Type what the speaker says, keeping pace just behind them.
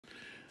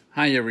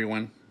Hi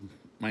everyone,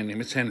 my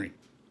name is Henry.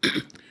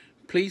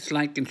 Please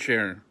like and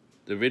share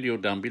the video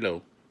down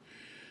below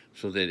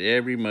so that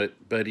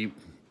everybody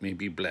may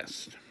be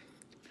blessed.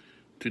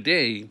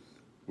 Today,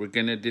 we're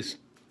going to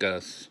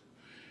discuss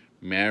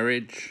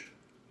marriage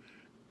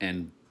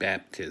and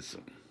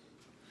baptism.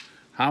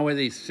 How are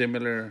they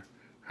similar?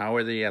 How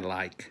are they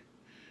alike?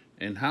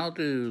 And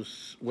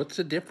what's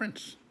the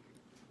difference?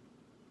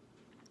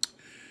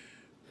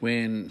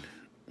 When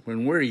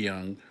we're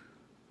young,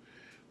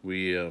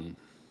 we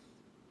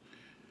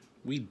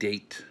we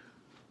date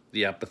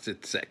the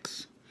opposite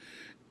sex,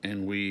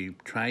 and we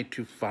try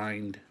to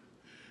find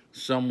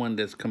someone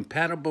that's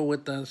compatible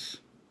with us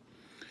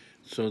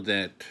so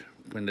that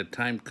when the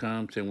time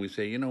comes and we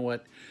say, you know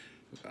what,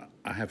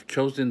 I have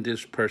chosen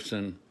this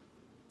person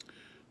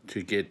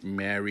to get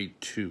married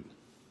to.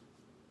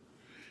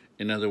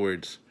 In other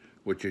words,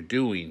 what you're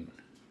doing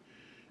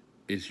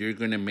is you're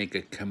going to make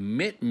a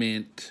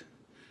commitment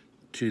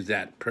to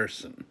that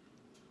person,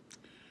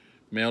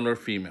 male or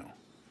female.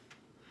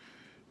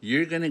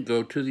 You're going to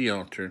go to the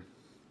altar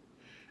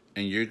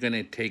and you're going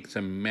to take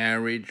some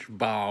marriage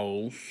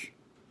vows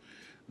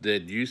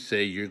that you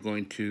say you're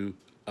going to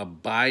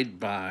abide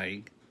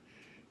by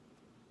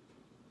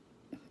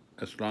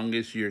as long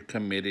as you're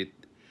committed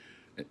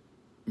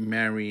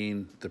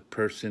marrying the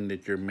person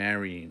that you're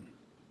marrying.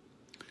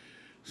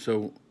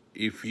 So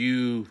if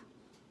you,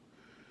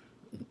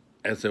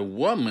 as a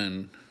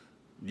woman,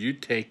 you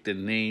take the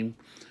name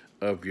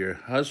of your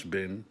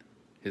husband,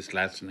 his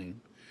last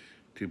name,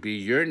 to be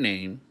your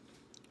name,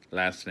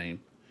 last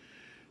name,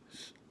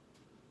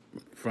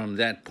 from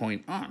that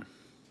point on.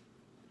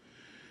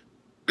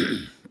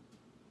 The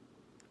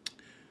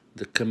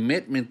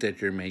commitment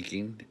that you're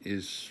making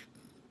is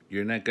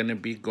you're not going to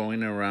be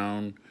going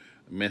around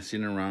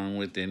messing around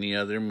with any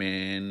other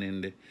man,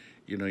 and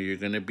you're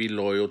going to be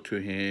loyal to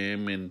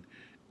him,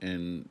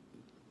 and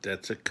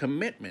that's a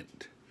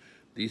commitment.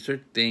 These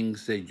are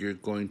things that you're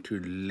going to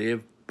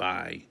live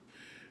by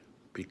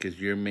because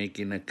you're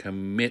making a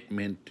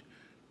commitment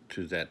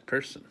to that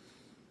person.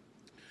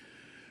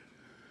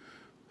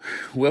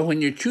 Well,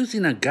 when you're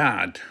choosing a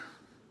God,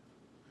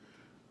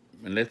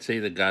 and let's say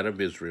the God of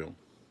Israel,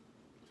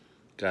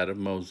 God of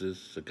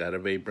Moses, the God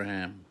of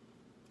Abraham,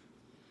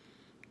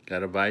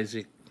 God of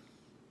Isaac,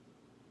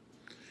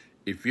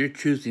 if you're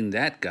choosing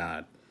that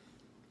God,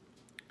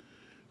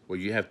 well,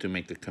 you have to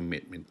make a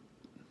commitment.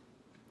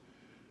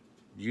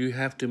 You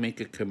have to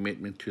make a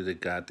commitment to the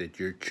God that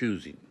you're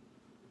choosing.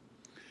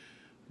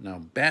 Now,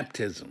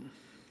 baptism.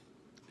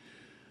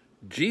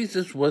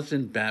 Jesus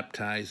wasn't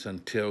baptized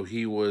until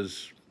he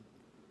was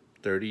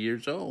 30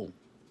 years old.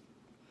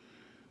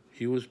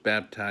 He was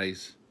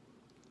baptized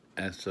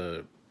as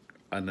an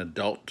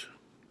adult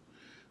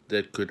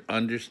that could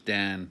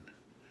understand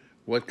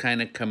what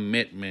kind of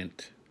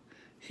commitment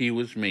he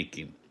was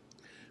making.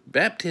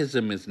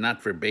 Baptism is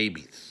not for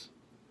babies.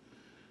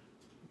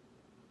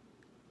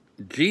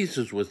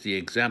 Jesus was the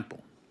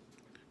example.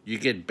 You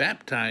get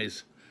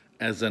baptized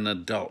as an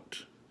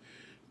adult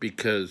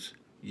because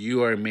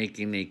you are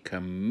making a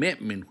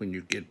commitment when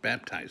you get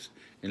baptized.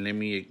 And let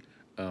me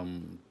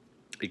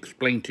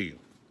explain to you.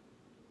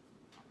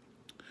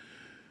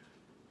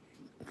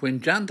 When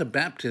John the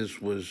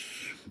Baptist was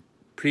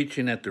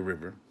preaching at the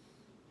river,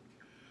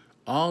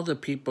 all the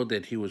people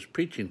that he was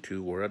preaching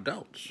to were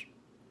adults.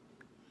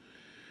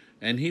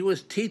 And he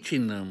was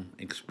teaching them,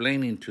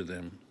 explaining to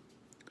them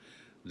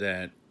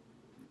that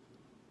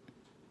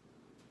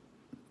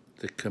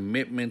the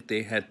commitment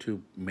they had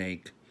to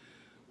make,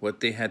 what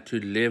they had to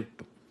live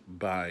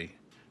by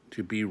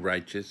to be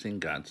righteous in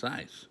God's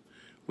eyes,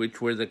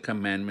 which were the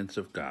commandments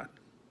of God.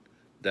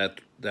 That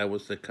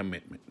was the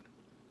commitment.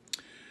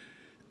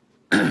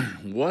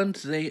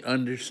 Once they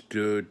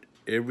understood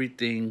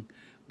everything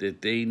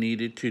that they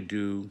needed to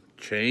do,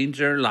 change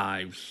their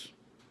lives,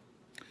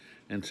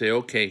 and say,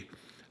 okay,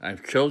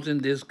 I've chosen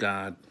this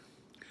God.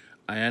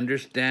 I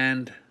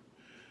understand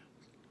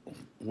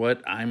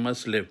what I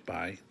must live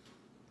by,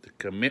 the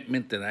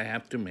commitment that I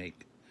have to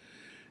make.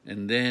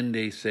 And then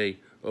they say,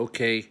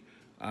 okay,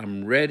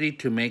 I'm ready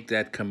to make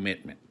that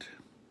commitment.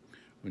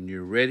 When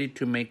you're ready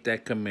to make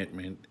that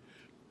commitment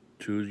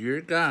to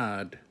your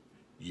God,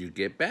 you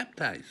get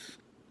baptized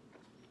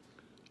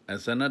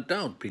as an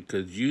adult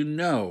because you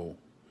know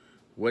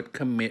what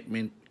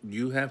commitment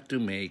you have to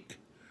make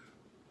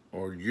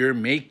or you're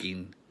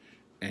making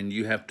and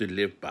you have to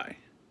live by.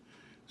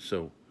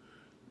 So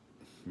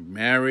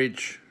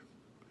marriage,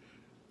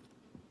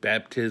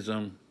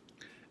 baptism,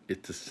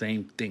 it's the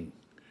same thing.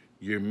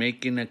 You're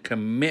making a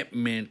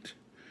commitment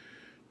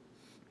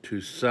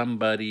to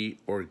somebody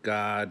or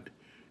God,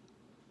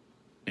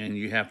 and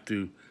you have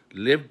to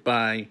live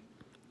by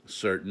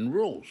certain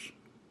rules.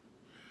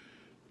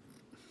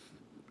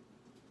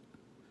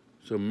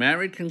 So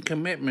marriage and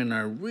commitment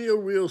are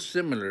real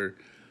similar.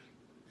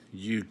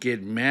 You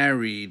get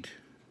married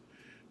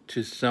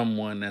to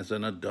someone as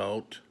an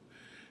adult,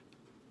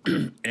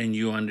 and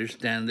you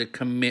understand the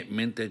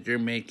commitment that you're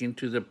making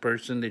to the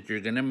person that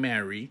you're going to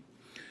marry,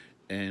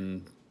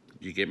 and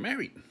you get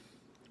married.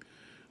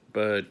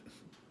 But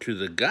to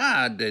the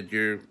God that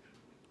you're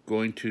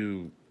going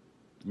to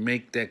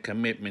make that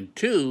commitment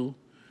to,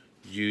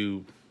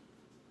 you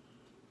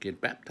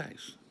get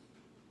baptized.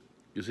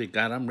 You say,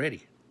 God, I'm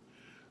ready.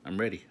 I'm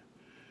ready.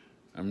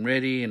 I'm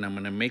ready, and I'm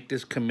going to make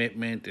this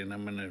commitment, and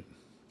I'm going to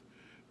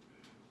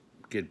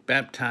get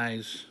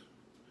baptized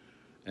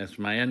as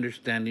my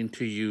understanding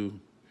to you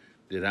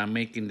that I'm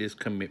making this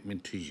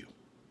commitment to you.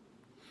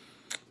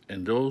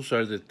 And those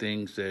are the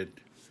things that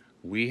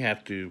we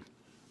have to,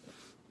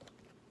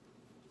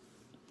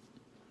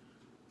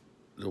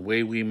 the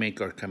way we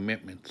make our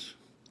commitments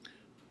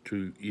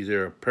to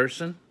either a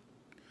person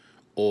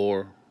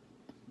or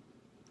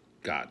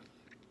God.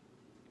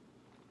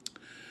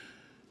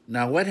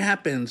 Now, what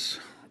happens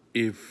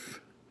if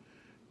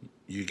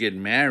you get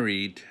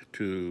married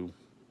to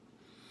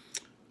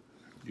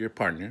your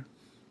partner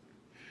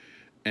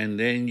and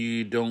then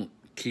you don't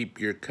keep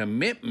your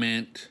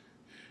commitment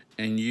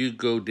and you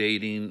go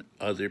dating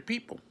other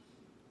people?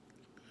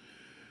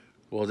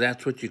 Well,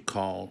 that's what you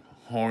call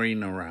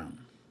whoring around.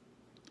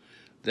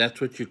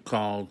 That's what you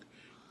call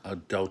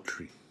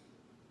adultery.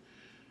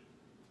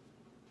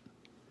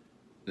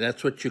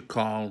 That's what you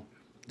call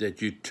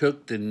that you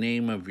took the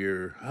name of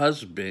your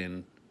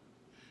husband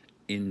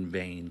in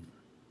vain.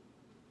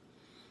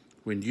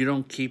 When you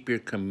don't keep your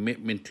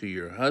commitment to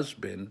your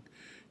husband,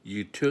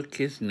 you took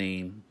his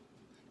name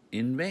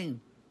in vain.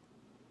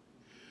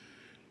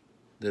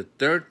 The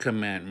third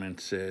commandment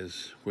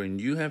says, when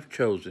you have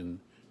chosen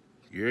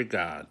your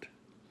God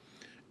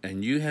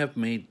and you have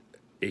made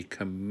a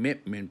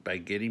commitment by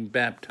getting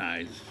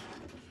baptized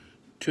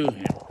to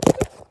him,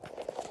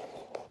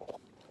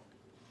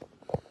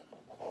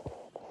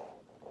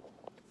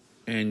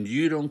 and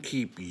you don't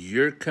keep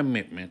your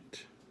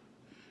commitment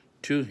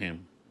to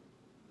him,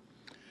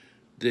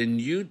 then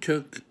you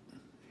took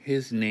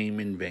his name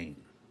in vain.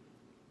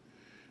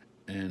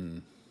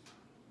 And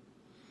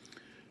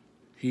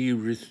he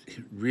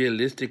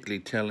realistically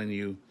telling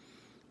you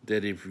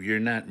that if you're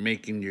not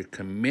making your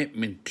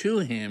commitment to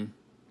him,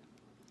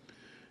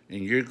 and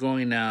you're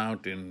going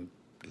out and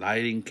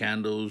lighting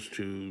candles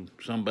to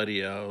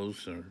somebody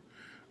else,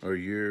 or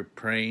you're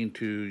praying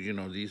to, you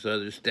know, these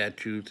other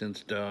statues and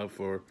stuff,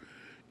 or,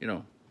 you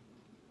know,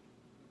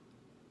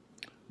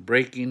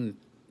 breaking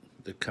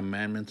the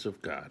commandments of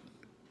God,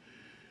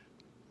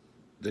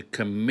 the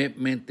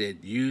commitment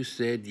that you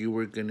said you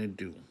were going to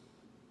do,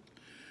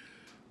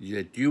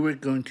 that you were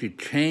going to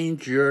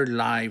change your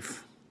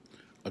life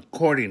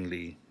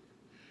accordingly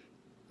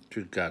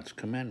to God's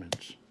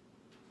commandments.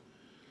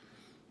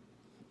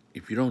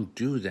 If you don't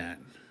do that,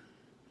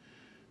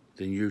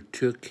 then you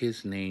took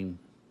his name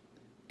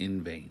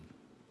in vain.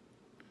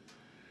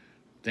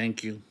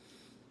 Thank you.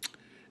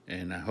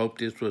 And I hope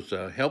this was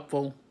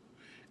helpful,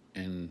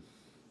 and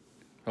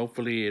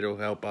hopefully it'll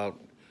help out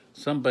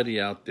somebody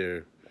out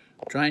there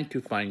trying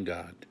to find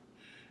God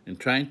and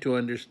trying to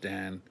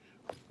understand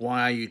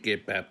why you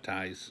get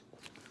baptized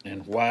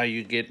and why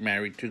you get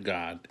married to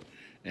God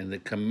and the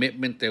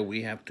commitment that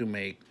we have to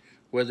make,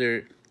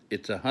 whether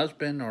it's a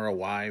husband or a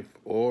wife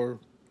or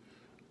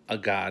a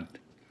God.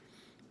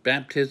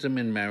 Baptism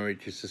and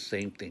marriage is the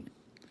same thing.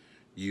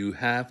 You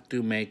have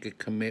to make a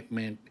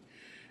commitment,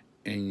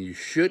 and you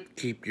should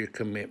keep your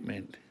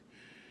commitment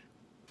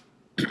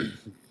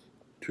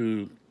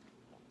to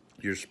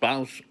your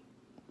spouse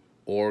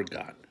or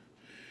God.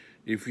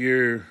 If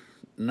you're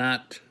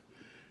not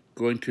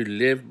going to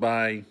live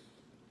by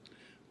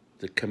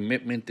the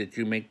commitment that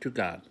you make to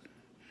God,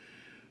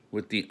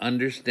 with the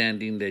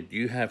understanding that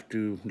you have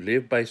to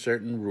live by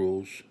certain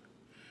rules,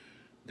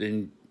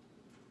 then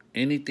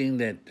anything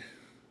that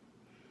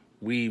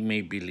we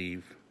may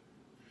believe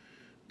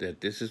that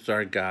this is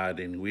our God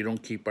and we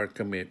don't keep our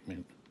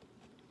commitment,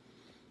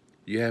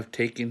 you have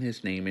taken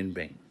his name in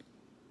vain.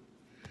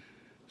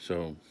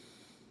 So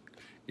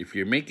if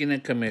you're making a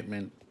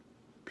commitment,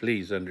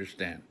 please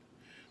understand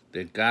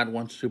that God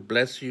wants to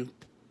bless you,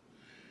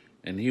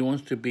 and he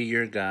wants to be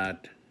your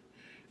God,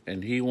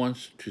 and he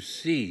wants to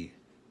see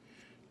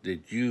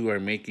that you are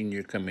making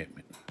your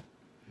commitment,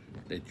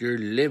 that you're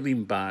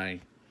living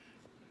by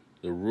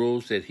the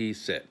rules that he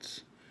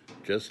sets.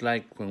 Just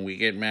like when we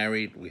get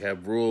married, we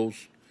have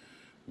rules.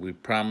 We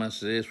promise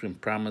this, we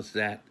promise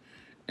that,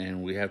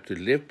 and we have to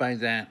live by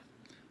that.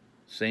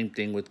 Same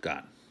thing with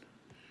God.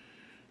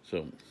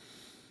 So,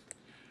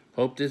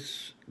 hope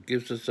this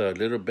gives us a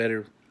little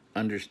better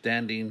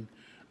understanding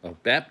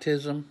of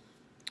baptism.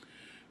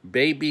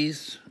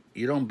 Babies,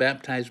 you don't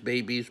baptize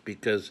babies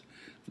because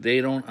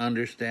they don't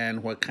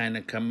understand what kind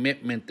of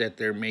commitment that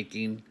they're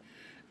making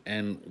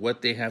and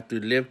what they have to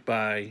live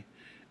by,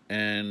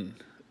 and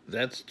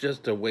that's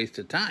just a waste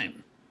of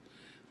time.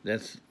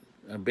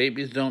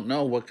 Babies don't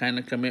know what kind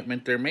of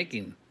commitment they're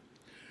making.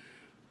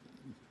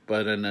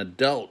 But an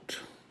adult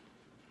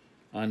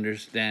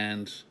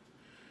understands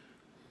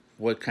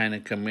what kind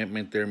of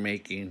commitment they're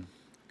making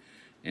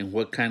and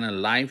what kind of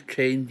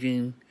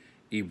life-changing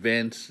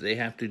events they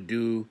have to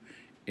do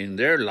in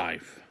their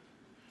life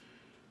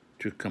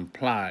to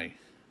comply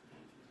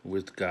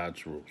with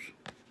God's rules.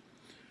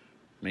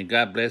 May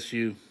God bless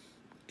you,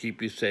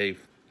 keep you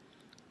safe,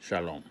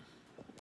 Shalom.